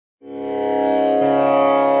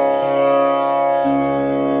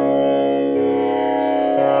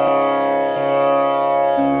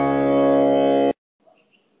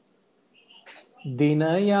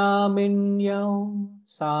दिनयामिन्यौ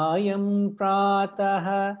सायं प्रातः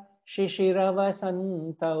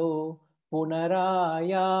शिशिरवसन्तौ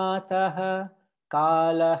पुनरायातः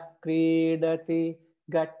कालः क्रीडति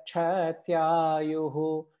गच्छत्यायुः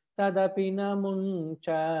तदपि न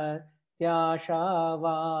मुञ्चत्याशावायुः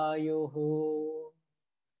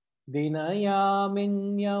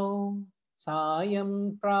दिनयामिन्यौ सायं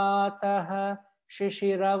प्रातः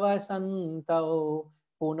शिशिरवसन्तौ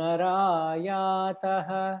पुनरायातः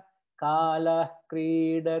कालः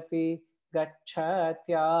क्रीडति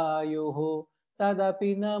गच्छत्यायुः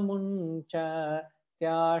तदपि न मुञ्चत्याशावायुः.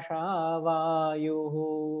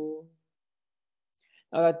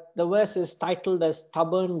 The verse is titled as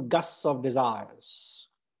Stubborn Gusts of Desires.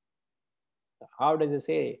 How does it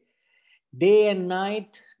say? Day and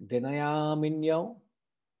night, dinayaminyau,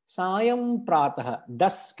 sayam pratah,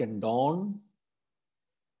 dusk and dawn,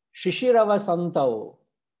 shishirava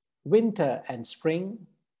winter and spring,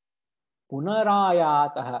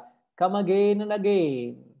 punarayatah, come again and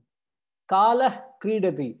again, kalah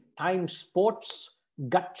kridati, time sports,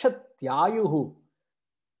 gacchatyayuhu,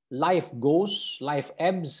 life goes, life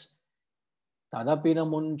ebbs, tadapina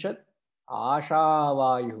munchat,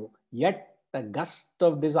 ashavayuhu, yet the gust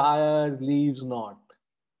of desires leaves not.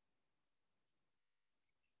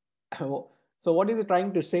 So what is he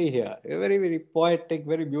trying to say here? Very, very poetic,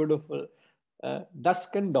 very beautiful.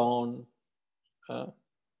 Dusk and dawn,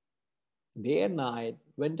 day and night,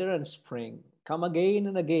 winter and spring, come again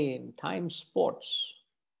and again, time sports.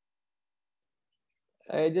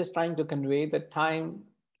 Just trying to convey that time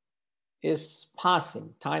is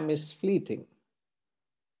passing, time is fleeting.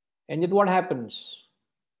 And yet what happens?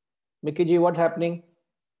 Mickey ji, what's happening?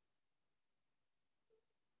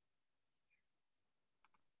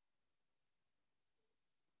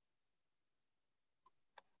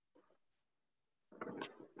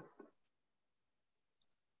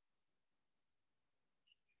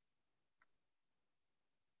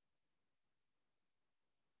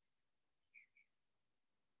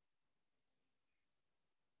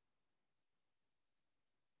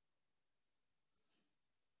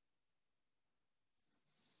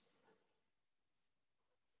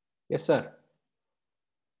 Yes, sir.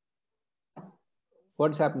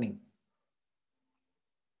 What's happening?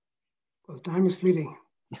 Well, time is fleeting.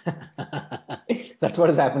 That's what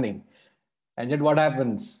is happening. And yet what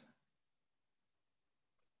happens?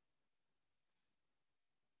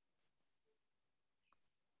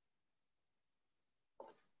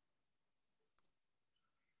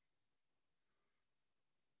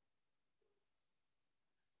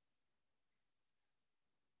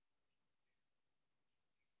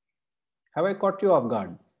 Have I caught you off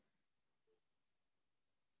guard?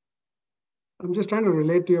 I'm just trying to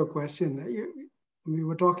relate to your question. We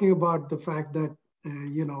were talking about the fact that,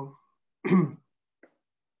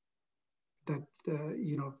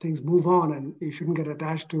 things move on and you shouldn't get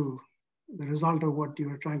attached to the result of what you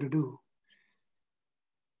are trying to do.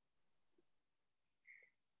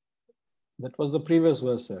 That was the previous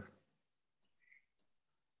verse, sir.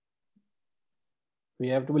 We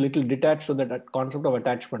have to be a little detached to that concept of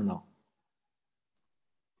attachment now.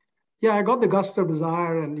 Yeah, I got the gust of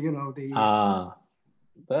desire and, the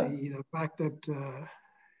fact that,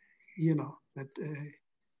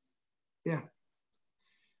 yeah.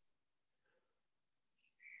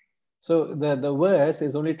 So the verse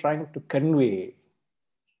is only trying to convey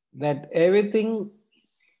that everything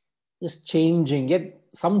is changing, yet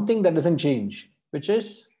something that doesn't change, which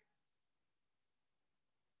is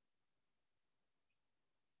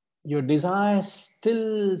your desires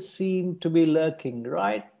still seem to be lurking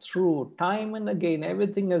right through time and again.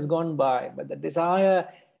 Everything has gone by, but the desire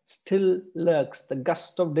still lurks. The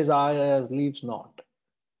gust of desires leaves not.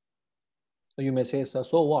 So you may say, sir,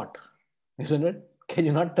 so what? Isn't it? Can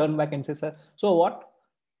you not turn back and say, sir, so what?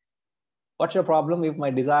 What's your problem if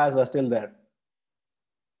my desires are still there?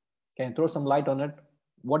 Can you throw some light on it?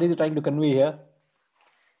 What is he trying to convey here?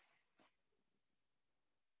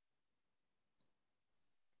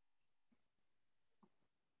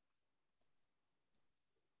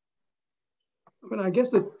 But I guess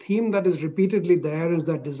the theme that is repeatedly there is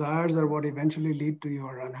that desires are what eventually lead to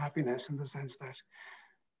your unhappiness, in the sense that,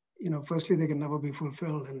 firstly, they can never be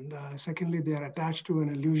fulfilled. And secondly, they are attached to an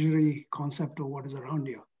illusory concept of what is around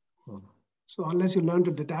you. So unless you learn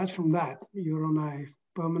to detach from that, you're on a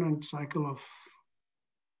permanent cycle of,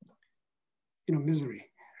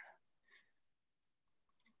 misery.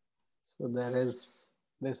 So there is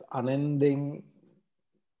this unending,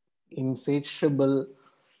 insatiable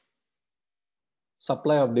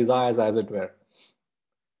supply of desires, as it were.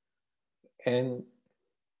 And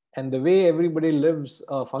And the way everybody lives,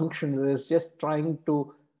 functions, is just trying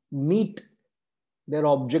to meet their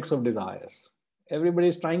objects of desires. Everybody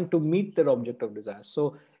is trying to meet their object of desire.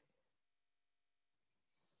 So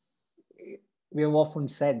we have often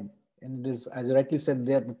said, and it is, as you rightly said,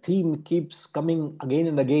 there the theme keeps coming again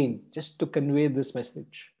and again, just to convey this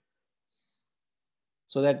message,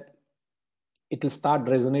 so that it will start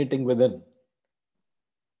resonating within.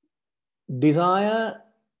 Desire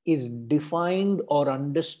is defined or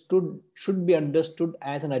understood, should be understood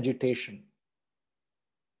as an agitation.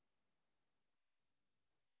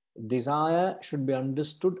 Desire should be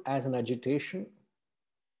understood as an agitation,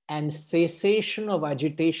 and cessation of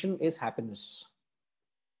agitation is happiness.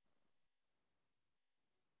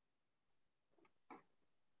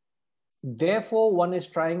 Therefore, one is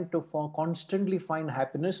trying to constantly find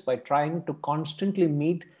happiness by trying to constantly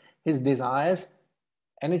meet his desires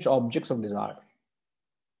and its objects of desire.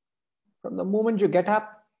 From the moment you get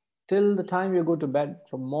up till the time you go to bed,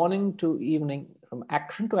 from morning to evening, from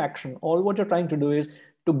action to action, all what you're trying to do is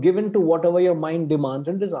to give in to whatever your mind demands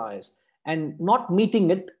and desires. And not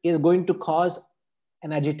meeting it is going to cause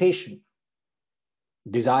an agitation.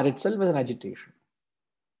 Desire itself is an agitation.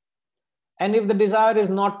 And if the desire is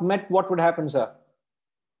not met, what would happen, sir?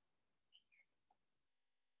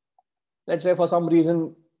 Let's say for some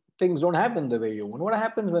reason, things don't happen the way you want. What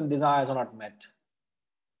happens when desires are not met?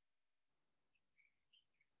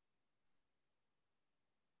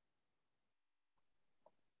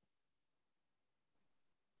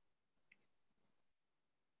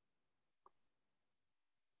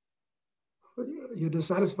 You're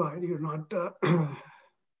dissatisfied. You're not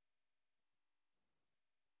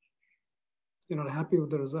you're not happy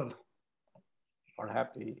with the result. Not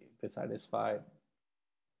happy, dissatisfied.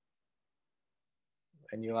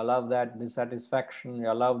 And you allow that dissatisfaction,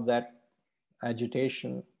 you allow that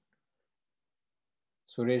agitation.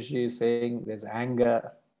 Sureshji is saying there's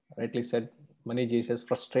anger, rightly said. Maniji says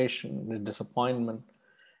frustration, there's disappointment.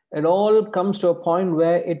 It all comes to a point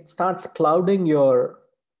where it starts clouding your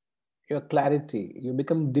clarity. You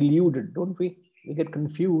become deluded, don't we? We get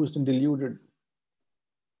confused and deluded.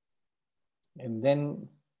 And then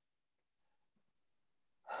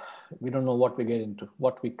we don't know what we get into,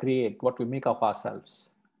 what we create, what we make of ourselves.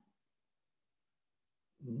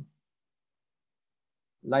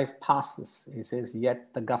 Life passes, he says,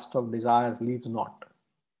 yet the gust of desires leaves not.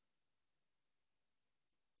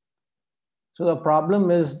 So the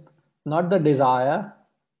problem is not the desire,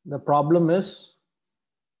 the problem is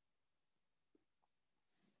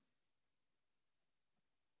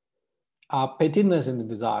our pettiness in the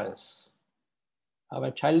desires,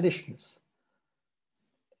 our childishness.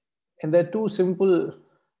 And there are two simple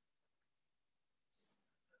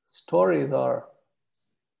stories or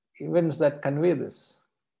events that convey this.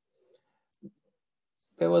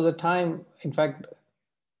 There was a time, in fact,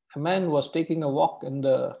 a man was taking a walk in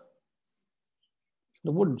the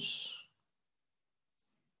woods.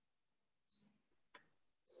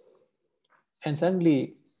 And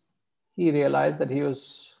suddenly he realized that he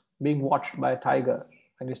was being watched by a tiger,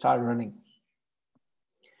 and he started running.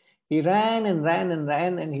 He ran and ran and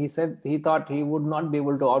ran, and he said he thought he would not be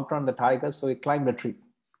able to outrun the tiger, so he climbed a tree.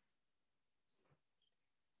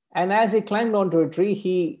 And as he climbed onto a tree,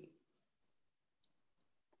 he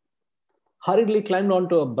hurriedly climbed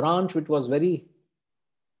onto a branch which was very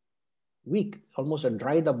weak, almost a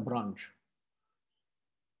dried up branch.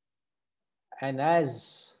 And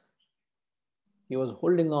as he was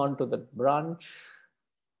holding on to the branch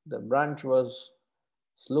was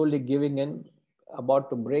slowly giving in, about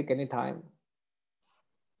to break any time.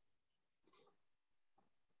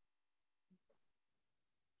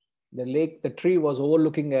 The tree was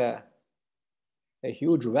overlooking a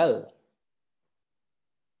huge well.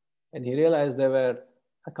 And he realized there were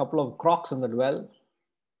a couple of crocs in that well.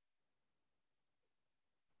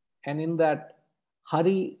 And in that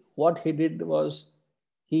hurry, what he did was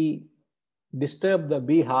he disturbed the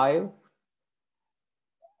beehive,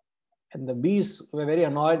 and the bees were very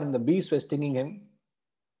annoyed and the bees were stinging him.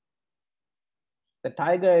 The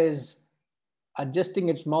tiger is adjusting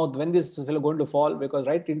its mouth when this fellow going to fall, because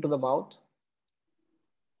right into the mouth.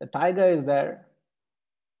 The tiger is there.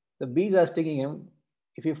 The bees are stinging him.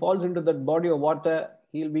 If he falls into that body of water,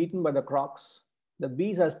 he'll be eaten by the crocs. The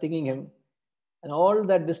bees are stinging him. And all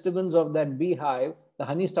that disturbance of that beehive, the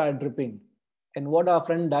honey started dripping. And what our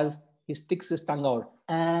friend does, he sticks his tongue out.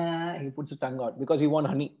 He puts his tongue out because he wants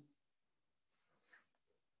honey.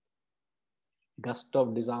 Gust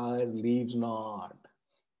of desires leaves not.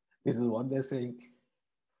 This is what they're saying.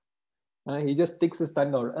 He just sticks his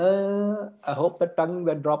tongue out. I hope that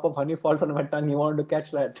drop of honey falls on my tongue. He wanted to catch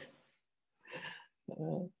that.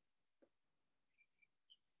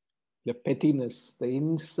 the pettiness, the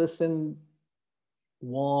incessant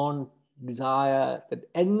want, desire, that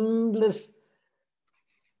endless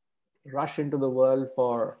rush into the world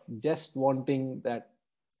for just wanting that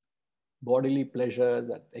bodily pleasures,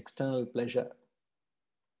 that external pleasure.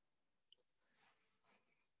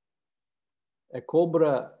 A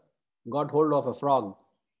cobra got hold of a frog,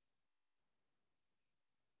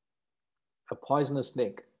 a poisonous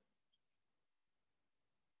snake.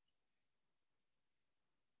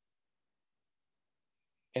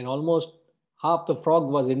 And almost half the frog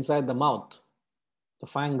was inside the mouth, the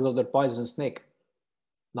fangs of that poisonous snake.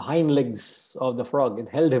 The hind legs of the frog, it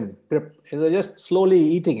held him, grip. It was just slowly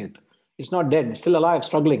eating it. It's not dead, it's still alive,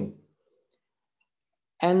 struggling.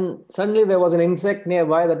 And suddenly there was an insect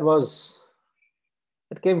nearby that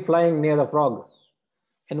came flying near the frog.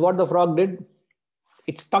 And what the frog did,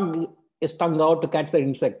 it stuck its tongue out to catch the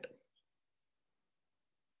insect.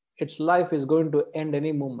 Its life is going to end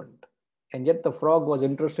any moment. And yet the frog was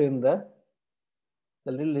interested in the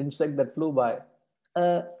little insect that flew by.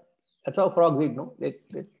 That's how frogs eat, no?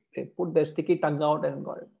 They put their sticky tongue out and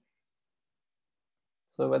got it.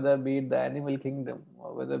 So whether be it the animal kingdom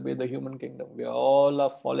or whether be the human kingdom, we all are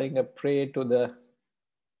falling a prey to the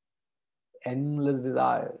endless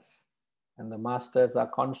desires. And the masters are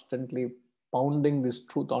constantly pounding this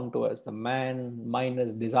truth onto us. The man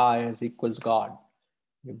minus desires equals God.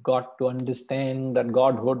 You've got to understand that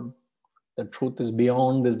Godhood, the truth is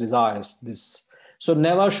beyond these desires. So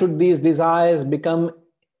never should these desires become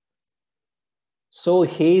so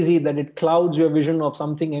hazy that it clouds your vision of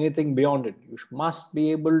something, anything beyond it. You must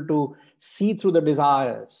be able to see through the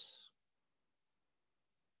desires.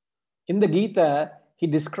 In the Gita, he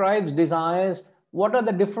describes desires. What are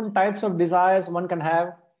the different types of desires one can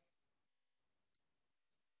have?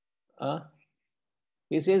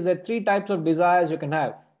 He says there are 3 types of desires you can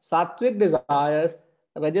have. Sattvic desires,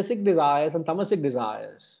 Rajasic desires, and Tamasic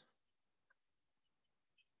desires.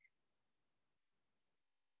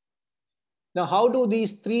 Now, how do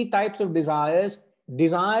these 3 types of desires?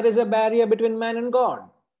 Desire is a barrier between man and God.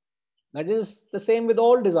 That is the same with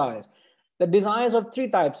all desires. The desires are 3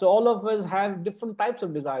 types. So all of us have different types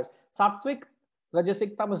of desires. Sattvic,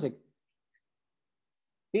 Rajasic, Tamasic.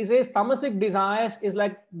 He says Tamasic desires is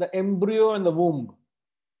like the embryo in the womb.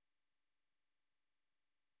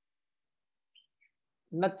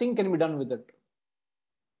 Nothing can be done with it.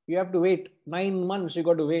 You have to wait. 9 months you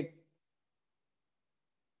got to wait.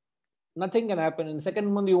 Nothing can happen. In the 2nd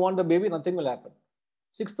month you want the baby, nothing will happen.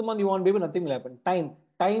 6th month you want baby, nothing will happen.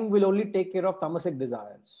 Time will only take care of tamasic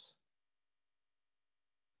desires.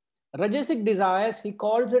 Rajasic desires, he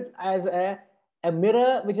calls it as a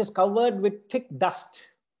mirror which is covered with thick dust.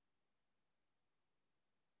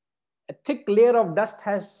 A thick layer of dust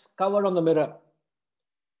has covered on the mirror.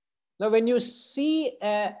 Now when you see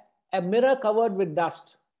a mirror covered with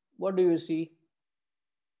dust, what do you see?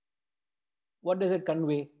 What does it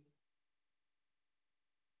convey?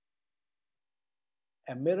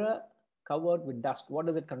 A mirror covered with dust. What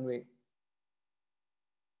does it convey?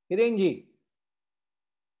 Hirenji.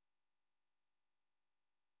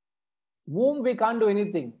 Womb, we can't do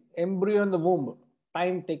anything. Embryo in the womb.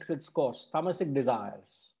 Time takes its course. Tamasic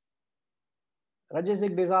desires.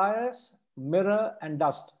 Rajasic desires, mirror and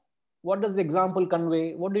dust. What does the example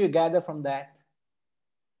convey? What do you gather from that?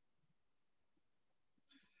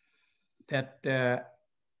 That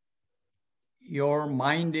your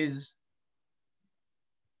mind is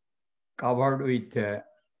covered with,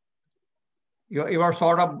 you are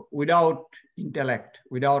sort of without intellect,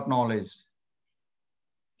 without knowledge.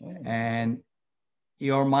 And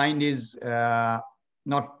your mind is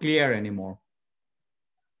not clear anymore.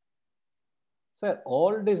 Sir,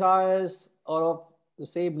 all desires are of the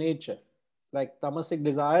same nature. Like tamasic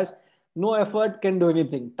desires, no effort can do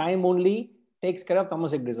anything. Time only takes care of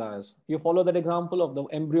tamasic desires. You follow that example of the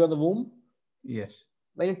embryo of the womb? Yes.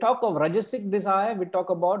 When you talk of rajasic desire, we talk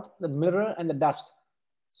about the mirror and the dust.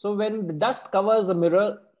 So when the dust covers the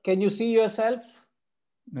mirror, can you see yourself?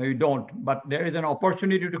 No, you don't. But there is an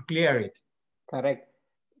opportunity to clear it. Correct.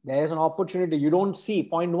 There is an opportunity. You don't see.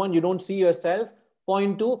 Point 1, you don't see yourself.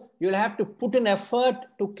 Point 2, you'll have to put in effort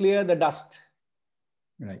to clear the dust.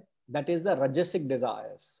 Right. That is the rajasic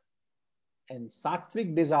desires. And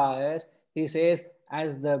sattvic desires, he says,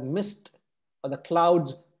 as the mist or the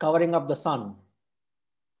clouds covering up the sun.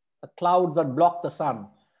 The clouds that block the sun.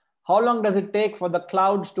 How long does it take for the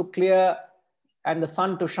clouds to clear and the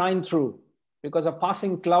sun to shine through? Because a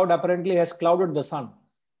passing cloud apparently has clouded the sun.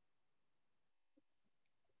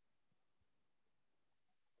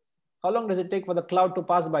 How long does it take for the cloud to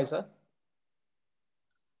pass by, sir?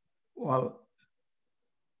 Well,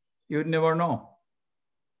 you'd never know.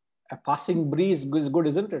 A passing breeze is good,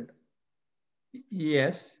 isn't it?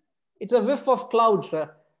 Yes. It's a whiff of cloud, sir.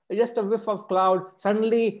 Just a whiff of cloud.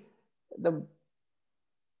 Suddenly,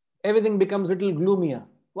 everything becomes a little gloomier.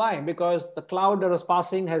 Why? Because the cloud that was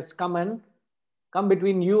passing has come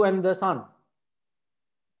between you and the sun.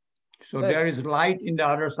 So there is light in the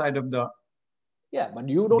other side of the... Yeah, but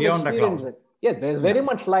you don't experience it. Yes, there's very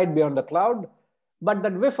much light beyond the cloud, but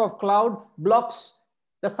that whiff of cloud blocks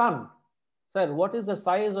the sun. Sir, what is the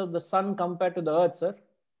size of the sun compared to the earth, sir?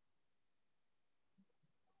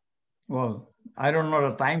 Well, I don't know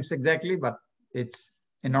the times exactly, but it's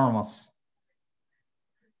enormous.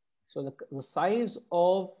 So the size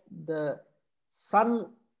of the sun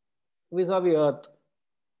vis-a-vis earth,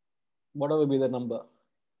 whatever be the number.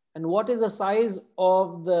 And what is the size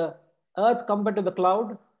of the earth compared to the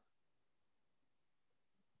cloud?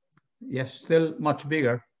 Yes, still much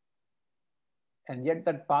bigger. And yet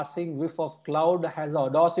that passing whiff of cloud has the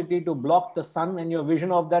audacity to block the sun and your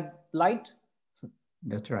vision of that light.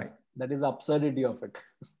 That's right. That is the absurdity of it.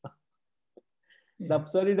 The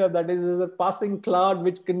absurdity of that is a passing cloud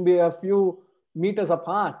which can be a few meters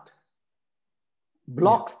apart,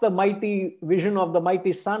 blocks the mighty vision of the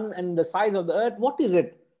mighty sun and the size of the earth. What is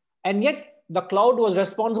it? And yet the cloud was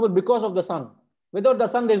responsible because of the sun. Without the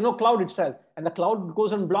sun, there's no cloud itself. And the cloud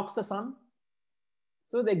goes and blocks the sun.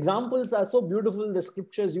 So the examples are so beautiful. The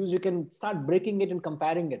scriptures use, you can start breaking it and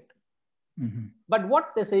comparing it. Mm-hmm. But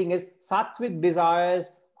what they're saying is sattvic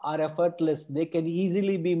desires are effortless. They can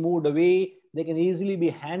easily be moved away. They can easily be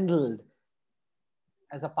handled.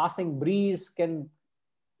 As a passing breeze can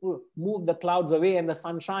move the clouds away and the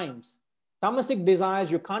sun shines. Tamasic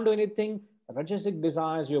desires, you can't do anything. Rajasic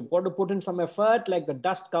desires, you've got to put in some effort, like the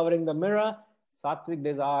dust covering the mirror. Sattvic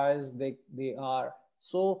desires, they are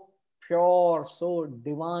so pure, so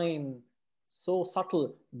divine, so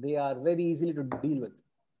subtle. They are very easily to deal with.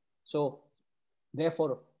 So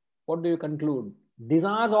therefore, what do you conclude?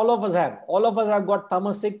 Desires all of us have. All of us have got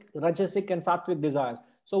tamasic, rajasic and sattvic desires.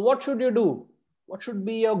 So what should you do? What should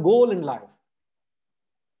be your goal in life?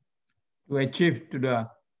 To achieve to the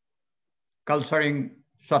culturing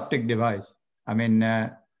sattvic desires.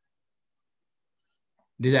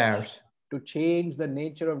 To change the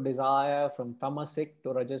nature of desire from tamasic to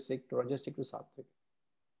rajasic to sattvic.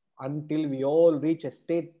 Until we all reach a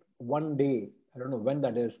state one day, I don't know when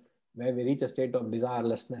that is, where we reach a state of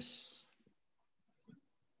desirelessness.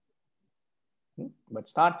 But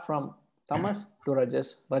start from tamas to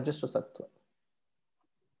rajas to sattva.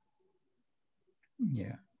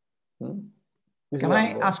 Yeah. Can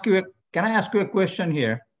I ask you a question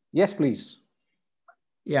here? Yes, please.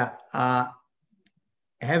 Yeah.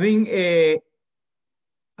 Having a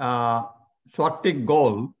sattvic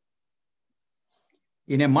goal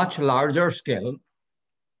in a much larger scale,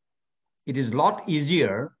 it is a lot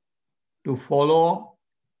easier to follow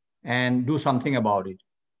and do something about it.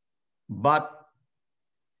 But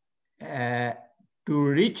to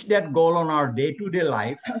reach that goal on our day-to-day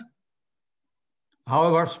life,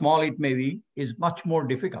 however small it may be, is much more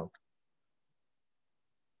difficult.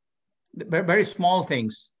 Very small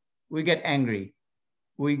things, we get angry,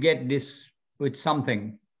 we get this with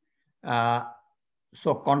something.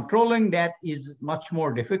 So controlling that is much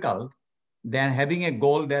more difficult than having a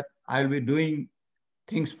goal that I'll be doing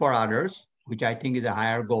things for others, which I think is a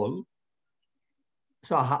higher goal.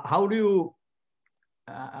 So how do you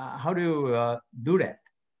do that?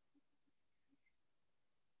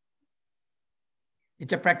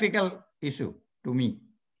 It's a practical issue to me,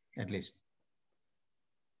 at least.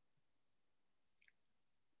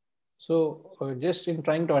 So just in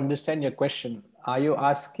trying to understand your question, are you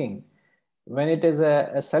asking when it is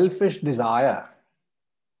a selfish desire,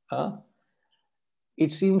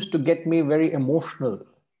 it seems to get me very emotional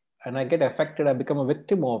and I get affected, I become a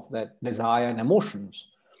victim of that desire and emotions.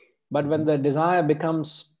 But when the desire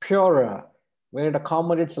becomes purer, where it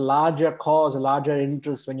accommodates a larger cause, a larger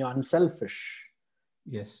interest, when you're unselfish,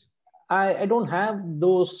 yes, I don't have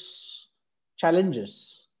those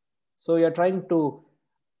challenges. So you're trying to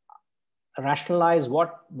rationalize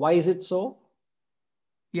why is it so?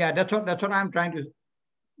 Yeah, that's what I'm trying to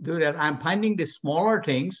do. That I'm finding the smaller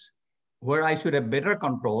things where I should have better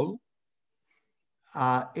control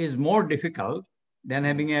is more difficult than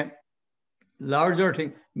having a larger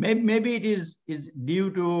thing. Maybe it is due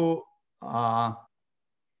to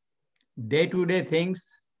day-to-day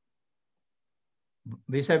things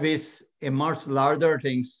vis-a-vis a much larger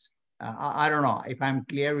things. I don't know if I'm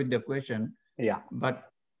clear with the question. Yeah. But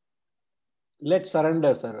let's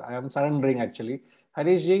surrender, sir. I am surrendering actually.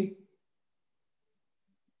 Harish ji.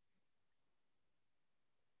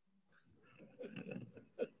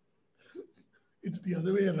 It's the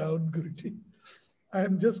other way around, Guruji. I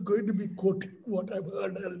am just going to be quoting what I've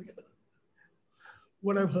heard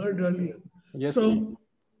earlier. Yes. So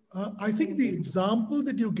I think the example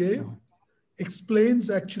that you gave explains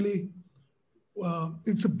actually,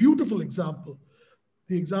 it's a beautiful example,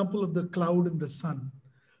 the example of the cloud and the sun.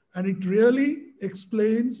 And it really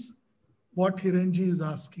explains what Hiranji is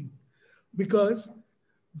asking. Because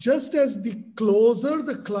just as the closer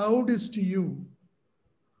the cloud is to you,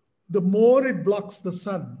 the more it blocks the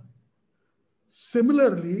sun.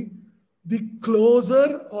 Similarly, the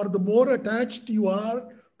closer or the more attached you are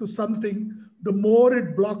to something, the more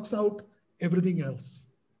it blocks out everything else.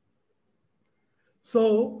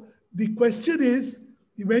 So the question is,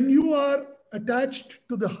 when you are attached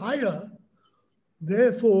to the higher,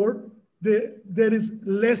 therefore, there is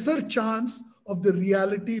lesser chance of the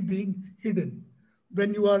reality being hidden.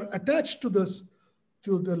 When you are attached to the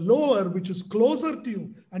lower, which is closer to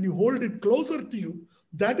you, and you hold it closer to you,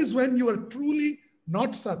 that is when you are truly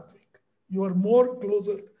not sattvic. You are more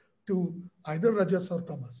closer to either rajas or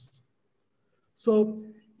tamas. So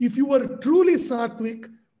if you were truly sattvic,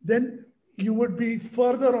 then you would be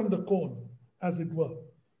further on the cone, as it were,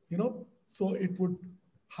 so it would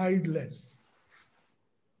hide less.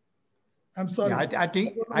 I'm sorry. Yeah, I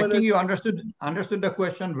think you understood the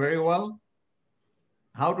question very well.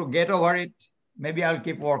 How to get over it? Maybe I'll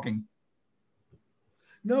keep working.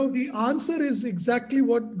 No, the answer is exactly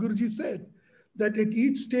what Guruji said, that at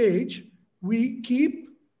each stage, we keep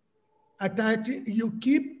attaching, you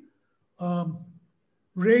keep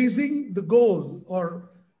raising the goal or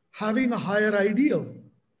having a higher ideal.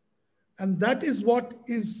 And that is what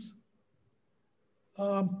is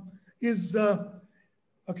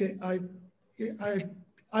okay,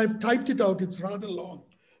 I've typed it out. It's rather long.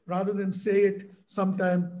 Rather than say it,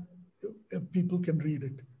 sometime people can read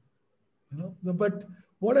it. But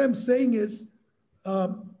what I'm saying is,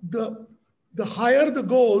 the higher the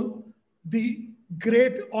goal, the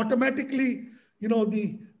great automatically,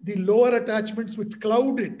 the lower attachments which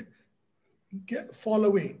cloud it fall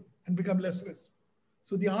away and become less restless.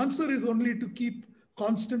 So the answer is only to keep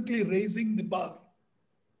constantly raising the bar.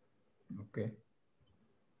 Okay.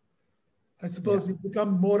 I suppose you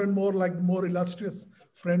become more and more like the more illustrious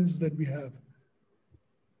friends that we have.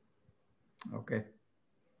 Okay.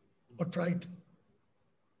 Or try to.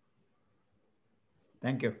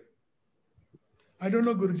 Thank you. I don't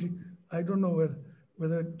know, Guruji. I don't know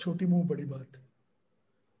whether choti muh badi baat.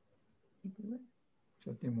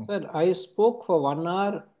 Sir, I spoke for 1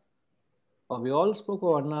 hour. We all spoke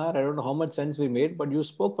for 1 hour. I don't know how much sense we made, but you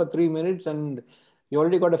spoke for 3 minutes and you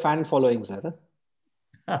already got a fan following, sir.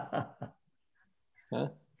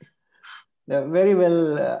 Very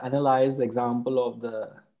well analyzed the example of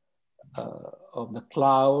the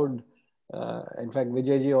cloud. In fact,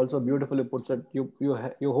 Vijayji also beautifully puts it.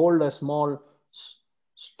 You hold a small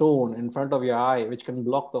stone in front of your eye, which can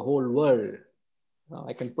block the whole world.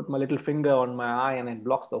 I can put my little finger on my eye and it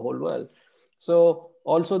blocks the whole world. So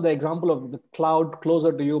also the example of the cloud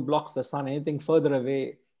closer to you blocks the sun. Anything further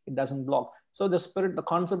away, it doesn't block. So the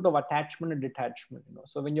concept of attachment and detachment.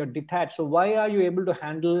 So when you're detached, so why are you able to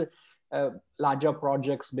handle larger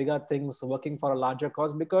projects, bigger things, working for a larger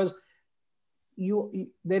cause? Because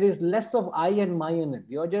there is less of I and my in it.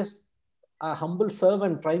 You're just a humble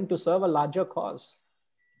servant trying to serve a larger cause.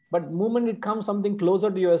 But the moment it comes something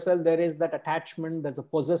closer to yourself, there is that attachment, there's a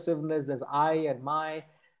possessiveness, there's I and my,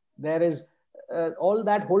 there is all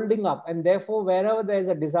that holding up. And therefore, wherever there's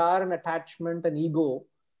a desire and attachment and ego,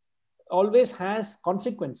 always has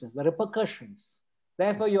consequences, the repercussions.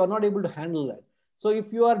 Therefore, you're not able to handle that. So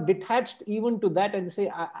if you are detached even to that and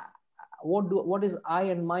say, what is I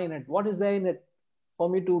and my in it? What is there in it for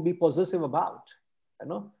me to be possessive about?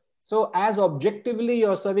 So as objectively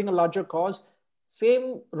you're serving a larger cause,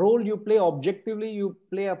 same role you play objectively, you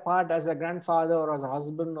play a part as a grandfather or as a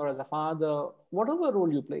husband or as a father, whatever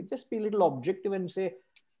role you play, just be a little objective and say,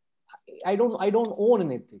 I don't own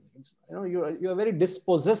anything. You're very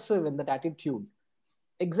dispossessive in that attitude.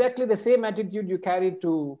 Exactly the same attitude you carry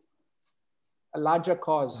to a larger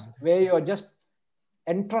cause, where you're just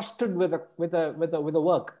entrusted with a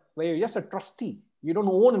work, where you're just a trustee. You don't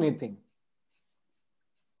own anything.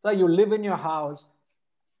 So you live in your house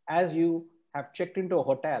as you have checked into a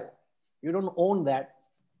hotel. You don't own that,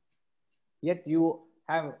 yet you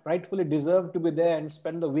have rightfully deserved to be there and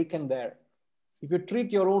spend the weekend there. If you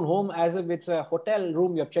treat your own home as if it's a hotel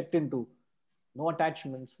room you have checked into, no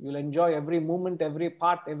attachments, you'll enjoy every moment, every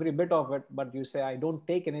part, every bit of it, but you say, I don't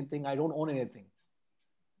take anything, I don't own anything.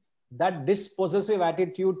 That dispossessive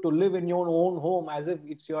attitude to live in your own home as if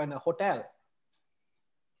you're in a hotel.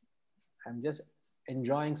 I'm just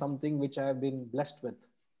enjoying something which I have been blessed with?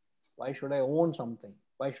 Why should I own something?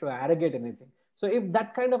 Why should I arrogate anything? So if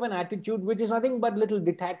that kind of an attitude, which is nothing but little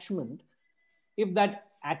detachment, if that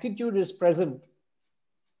attitude is present,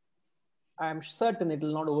 I'm certain it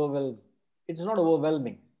will not overwhelm. It is not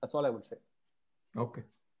overwhelming. That's all I would say. Okay.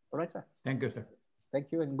 All right, sir. Thank you, sir.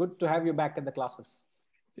 Thank you. And good to have you back at the classes.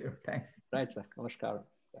 Sure. Thanks. Right, sir. Namaskar.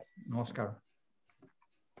 Namaskar.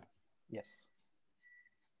 Yes.